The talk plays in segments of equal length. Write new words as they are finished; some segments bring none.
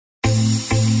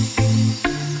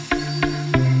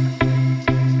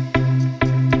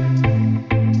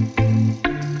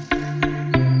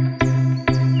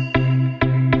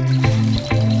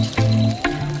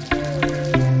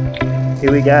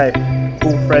here we go.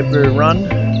 Full Thredbo run,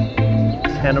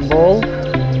 Cannonball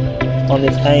on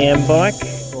this AM bike,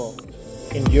 or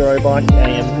enduro bike,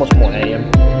 AM, much more AM.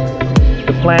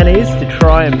 The plan is to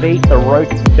try and beat the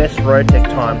best Rotec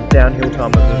time, downhill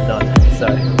time I've ever done. So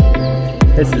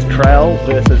this is trail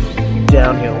versus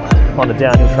downhill on a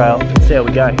downhill trail. Let's see how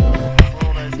we go.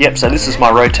 Yep, so this is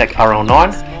my Rotec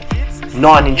RL9.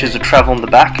 9 inches of travel on the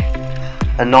back,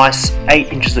 a nice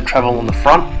 8 inches of travel on the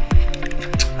front.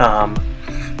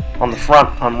 On the front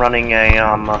I'm running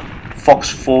a Fox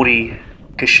 40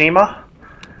 Kashima,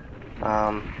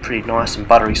 pretty nice and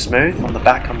buttery smooth. On the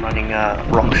back I'm running a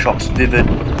RockShox Vivid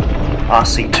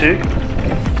RC2,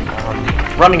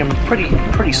 running them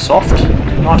pretty soft,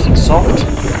 nice and soft.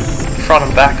 Front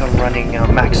and back I'm running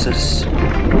Maxxis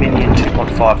Minion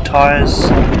 2.5 tyres,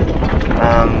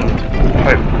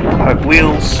 Hope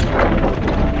wheels.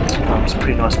 It's a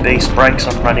pretty nice beast. Brakes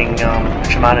I'm running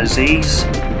Shimano Z's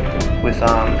with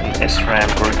an SRAM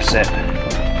group set.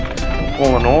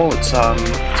 All in all, it's a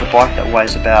bike that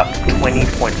weighs about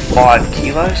 20.5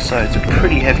 kilos, so it's a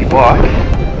pretty heavy bike,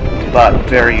 but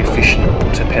very efficient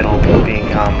to pedal,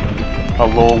 being a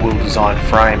low wheel design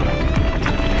frame.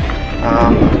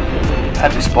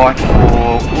 Had this bike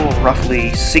for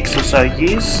roughly 6 or so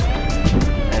years,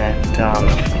 and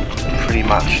pretty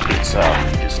much it's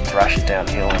just thrash it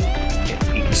downhill and it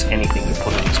eats anything you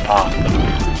put in its path.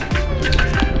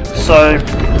 So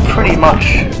pretty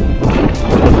much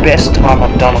the best time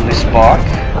I've done on this bike,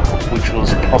 which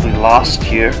was probably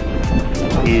last year,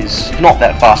 is not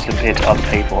that fast compared to other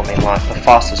people. I mean, like, the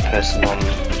fastest person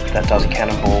that does a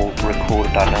Cannonball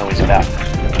recorded I know is about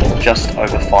just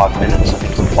over 5 minutes. I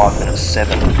think it's 5 minutes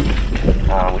 7,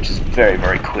 which is very,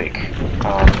 very quick.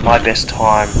 My best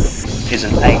time is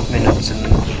an 8 minutes and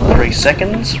 3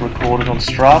 seconds recorded on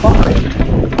Strava.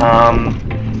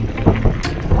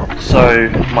 So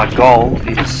my goal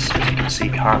is, as you can see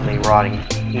currently riding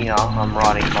here, I'm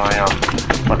riding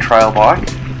my trail bike,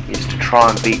 is to try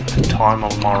and beat the time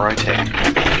on my Rotec.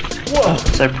 Whoa.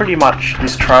 So pretty much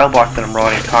this trail bike that I'm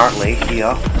riding currently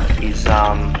here is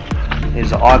an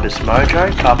Ibis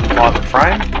Mojo carbon fibre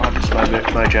frame, Ibis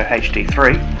Mojo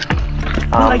HD3.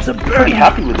 I'm pretty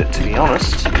happy with it, to be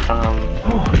honest.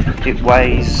 It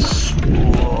weighs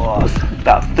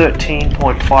about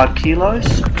 13.5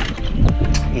 kilos.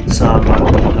 It's on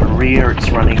the rear it's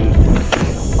running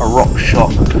a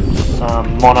RockShox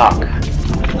Monarch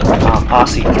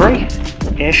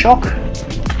RC3 air shock,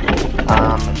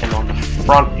 and on the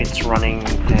front it's running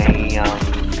a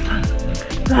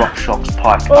RockShox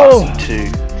Pike RC2.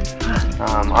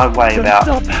 I weigh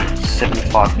about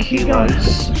 75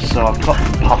 kilos, so I've got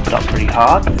them pumped up pretty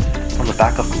hard. On the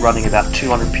back I'm running about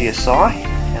 200 psi,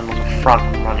 and on the front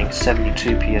I'm running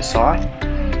 72 psi.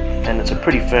 And it's a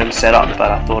pretty firm setup,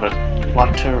 but I thought I'd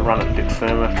like to run it a bit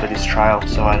firmer for this trail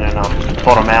so I don't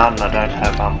bottom out and I don't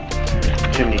have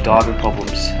too many diving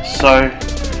problems. So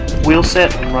wheel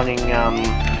set, I'm running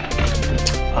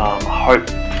Hope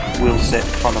wheel set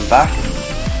front and back.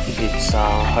 It's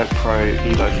Hope Pro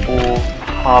Evo 4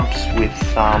 hubs with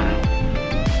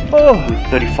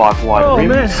 35 wide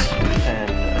rims,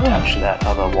 and attached to that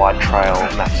other wide trail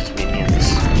Maxxis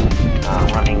Minions.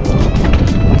 Running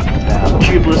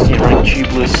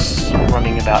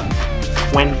running about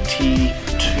 22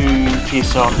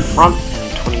 psi on the front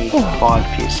and 25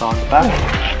 psi on the back,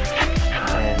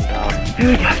 and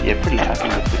yeah, pretty happy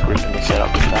with the grip and the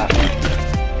setup with that.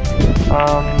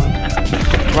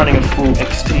 Running a full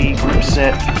XT group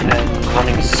set and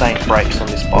running Saint brakes on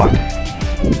this bike,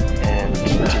 and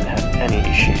didn't have any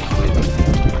issues with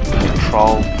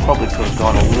control. Probably could have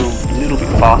gone a little bit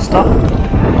faster.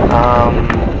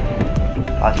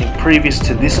 I think previous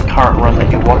to this current run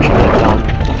that you're watching, I've done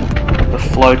the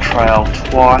flow trail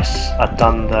twice, I've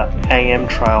done the AM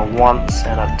trail once,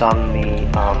 and I've done the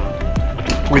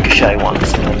ricochet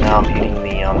once, and now I'm hitting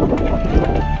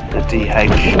the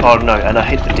DH, oh no, and I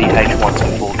hit the DH once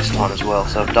before this time as well,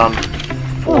 so I've done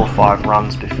 4 or 5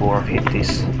 runs before I've hit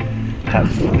this,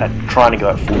 trying to go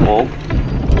at full ball,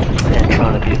 and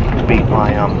trying to beat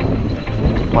my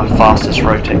my fastest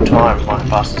Rotec time, my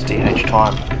fastest DH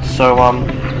time. So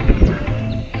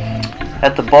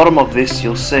at the bottom of this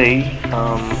you'll see,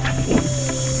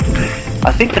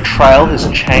 I think the trail has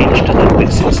changed a little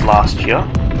bit since last year,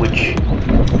 which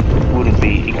wouldn't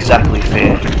be exactly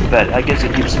fair, but I guess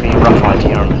it gives me a rough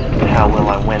idea on how well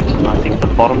I went. And I think the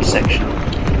bottom section,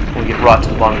 when you get right to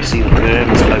the bottom, you see the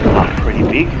berms open up pretty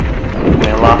big,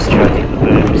 where last year I think the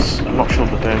berms, I'm not sure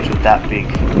if the berms were that big.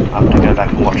 I have to go back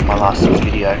and watch my last year's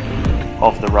video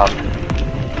of the run.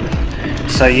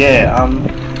 So yeah,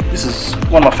 this is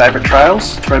one of my favourite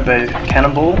trails, Thredbo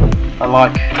Cannonball. I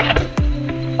like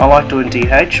I like doing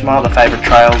DH. My other favourite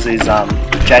trails is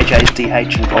JJ's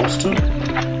DH in Galston,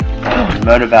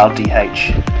 Murnavale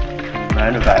DH in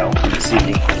Murnavale in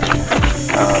Sydney.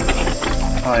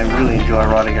 I really enjoy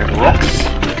riding over rocks.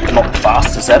 I'm not the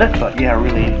fastest at it, but yeah, I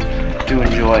really do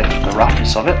enjoy the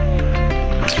roughness of it.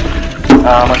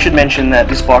 I should mention that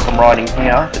this bike I'm riding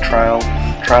here, the trail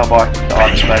bike, the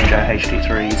Ibis Mojo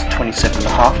HD3, is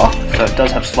 27.5er, so it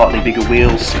does have slightly bigger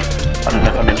wheels. I don't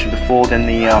know if I mentioned before, than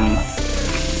the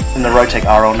Rotec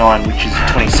RL9, which is a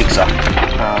 26er.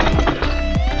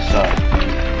 So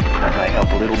that may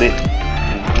help a little bit in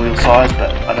wheel size,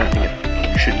 but I don't think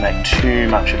it should make too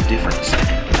much of a difference.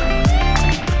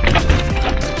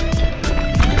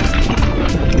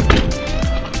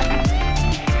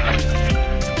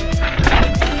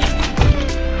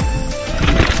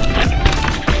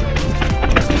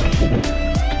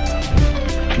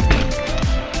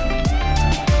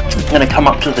 I'm going to come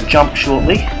up to the jump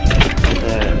shortly.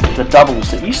 The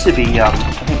doubles, it used to be I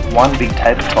think one big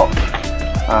tabletop,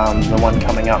 the one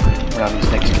coming up around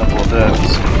these next couple of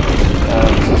berms,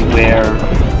 where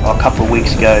a couple of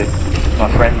weeks ago my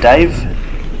friend Dave,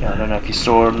 I don't know if you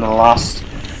saw in the last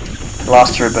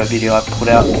Thredbo video I put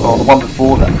out, or the one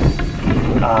before that,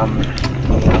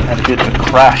 had a bit of a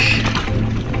crash.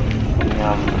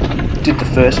 Did the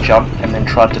first jump and then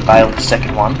tried to bail the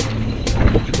second one.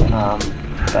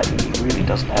 But he really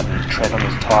doesn't have any tread on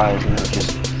his tyres, and he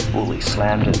just fully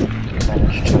slammed it. He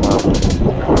managed to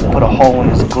put a hole in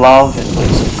his glove and put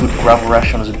some good gravel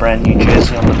rash on his brand new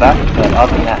jersey on the back, but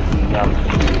other than that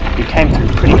he came through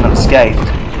pretty unscathed.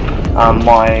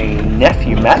 My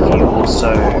nephew Matthew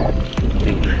also,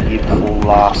 the year before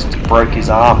last, broke his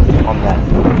arm on that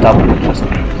double, just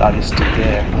stood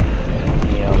there.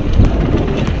 He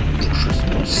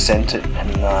just sent it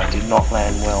and did not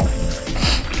land well.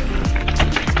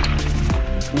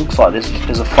 Looks like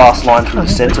there's a fast line through the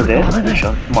centre there, which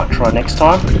I might try next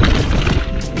time.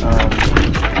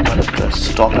 Might have to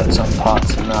stop at some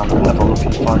parts and have a look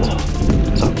and find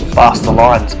some faster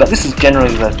lines. But this is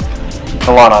generally the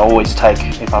line I always take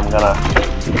if I'm gonna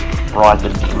ride the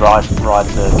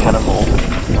Cannonball.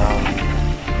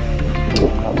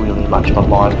 I'm not really much of a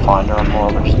line finder. I'm more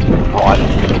of a just riding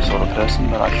sort of person,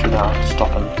 but I should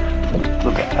stop and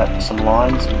look at some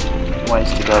lines and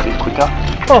ways to go a bit quicker.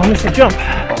 Oh, I missed the jump.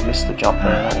 I missed the jump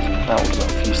there. That was a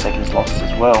few seconds lost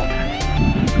as well.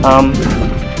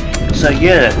 So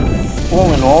yeah,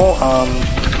 all in all,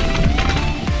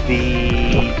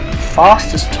 the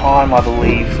fastest time I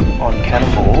believe on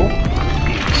Cannonball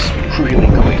is really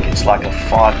quick. It's like a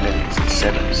 5 minutes and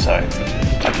 7. So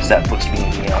I guess that puts me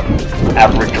in the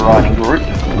average riding group.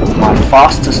 My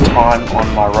fastest time on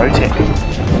my Rotec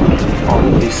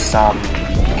on this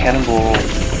Cannonball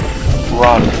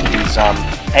run is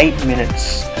 8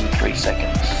 minutes and 3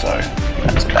 seconds, so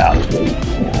that's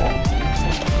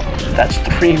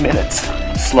 3 minutes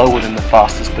slower than the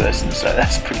fastest person, so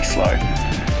that's pretty slow.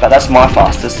 But that's my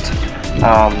fastest,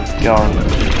 going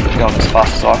as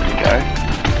fast as I can go.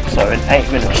 So in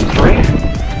 8 minutes 3.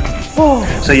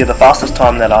 So yeah, the fastest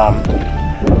time that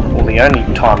well, the only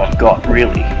time I've got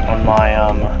really on my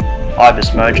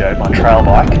Ibis Mojo, my trail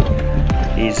bike,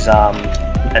 is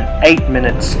at 8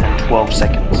 minutes and 12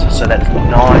 seconds, so that's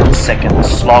 9 seconds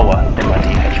slower than my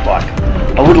DH bike.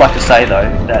 I would like to say though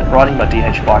that riding my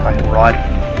DH bike I can ride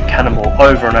Cannonball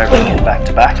over and over again back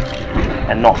to back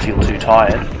and not feel too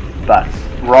tired, but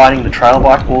riding the trail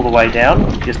bike all the way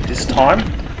down, just this time,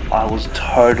 I was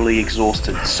totally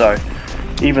exhausted. So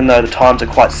even though the times are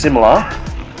quite similar,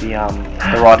 the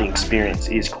riding experience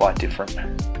is quite different.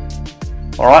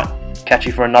 Alright, catch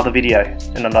you for another video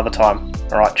in another time.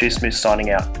 Alright, Juice Smooth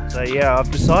signing out. So yeah,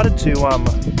 I've decided to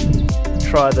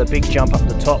try the big jump up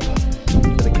the top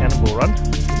for the Cannonball run.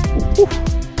 Whew, a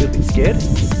bit scared,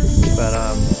 but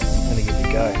I'm going to give it a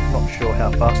go. Not sure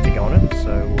how fast to go on it,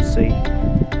 so we'll see.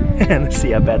 And let's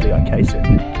see how badly I case it.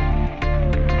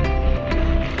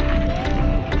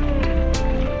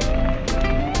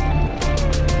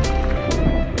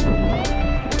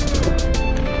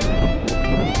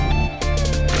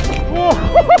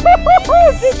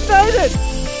 Just made it!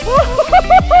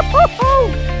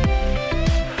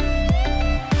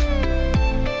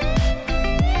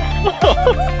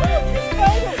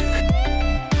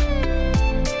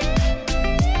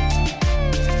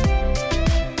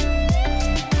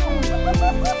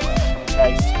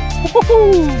 Nice.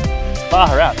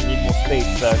 Far out, you need more speed,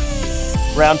 so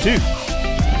round 2.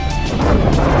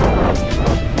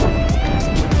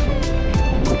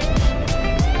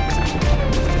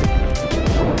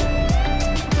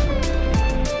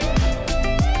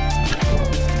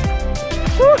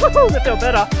 That felt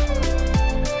better.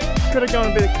 Could have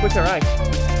gone a bit quicker, eh?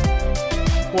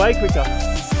 Way quicker.